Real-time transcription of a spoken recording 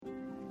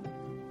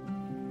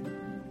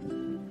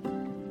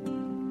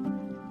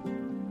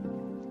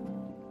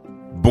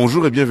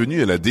Bonjour et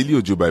bienvenue à la Daily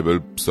Audio Bible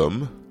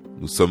Psaume.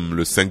 Nous sommes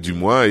le 5 du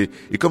mois et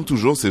comme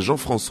toujours, c'est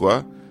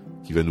Jean-François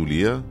qui va nous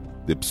lire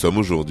des psaumes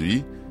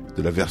aujourd'hui,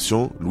 de la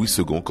version Louis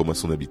II comme à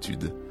son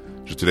habitude.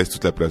 Je te laisse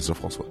toute la place,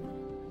 Jean-François.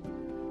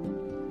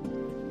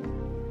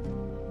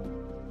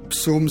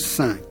 Psaume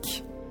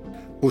 5.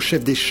 Au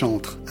chef des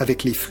chantres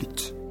avec les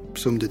flûtes.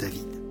 Psaume de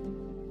David.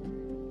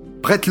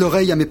 Prête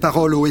l'oreille à mes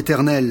paroles, ô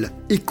Éternel,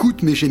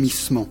 écoute mes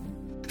gémissements.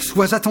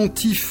 Sois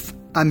attentif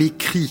à mes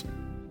cris,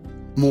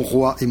 mon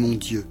roi et mon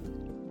Dieu.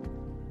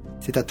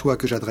 C'est à toi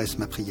que j'adresse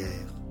ma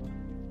prière.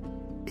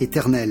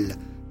 Éternel,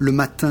 le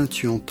matin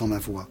tu entends ma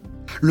voix.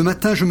 Le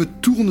matin je me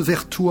tourne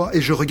vers toi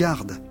et je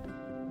regarde,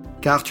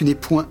 car tu n'es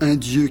point un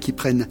Dieu qui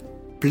prenne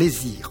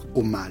plaisir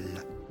au mal.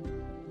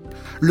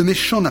 Le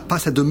méchant n'a pas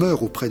sa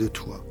demeure auprès de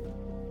toi.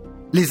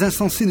 Les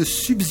insensés ne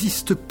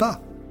subsistent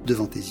pas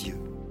devant tes yeux.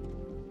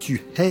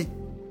 Tu hais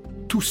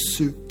tous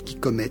ceux qui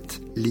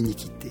commettent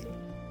l'iniquité.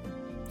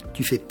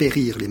 Tu fais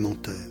périr les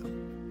menteurs.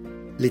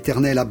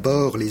 L'Éternel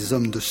abhorre les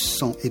hommes de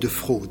sang et de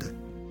fraude.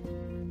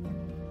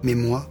 Mais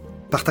moi,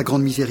 par ta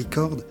grande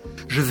miséricorde,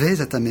 je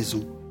vais à ta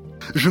maison.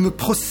 Je me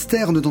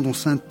prosterne dans ton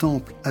saint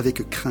temple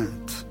avec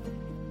crainte.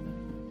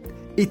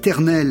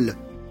 Éternel,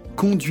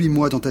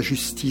 conduis-moi dans ta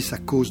justice à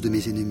cause de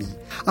mes ennemis.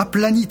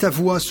 Aplanis ta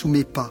voix sous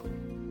mes pas.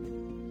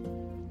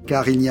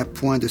 Car il n'y a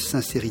point de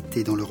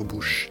sincérité dans leur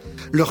bouche.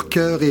 Leur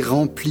cœur est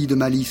rempli de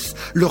malice.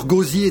 Leur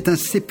gosier est un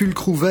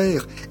sépulcre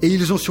ouvert, et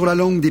ils ont sur la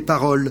langue des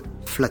paroles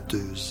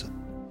flatteuses.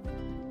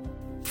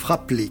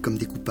 Frappe-les comme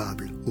des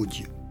coupables, ô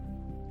Dieu.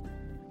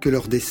 Que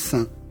leurs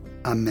desseins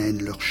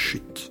amènent leur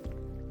chute.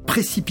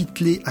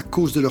 Précipite-les à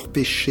cause de leurs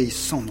péchés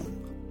sans nombre,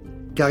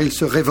 car ils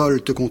se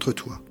révoltent contre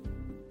toi.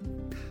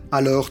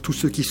 Alors tous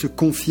ceux qui se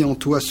confient en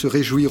toi se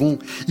réjouiront,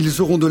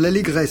 ils auront de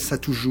l'allégresse à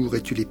toujours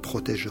et tu les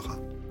protégeras.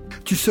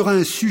 Tu seras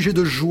un sujet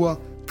de joie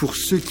pour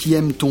ceux qui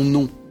aiment ton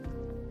nom,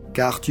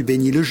 car tu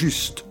bénis le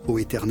juste, ô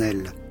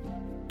Éternel.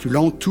 Tu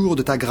l'entoures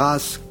de ta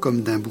grâce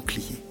comme d'un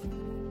bouclier.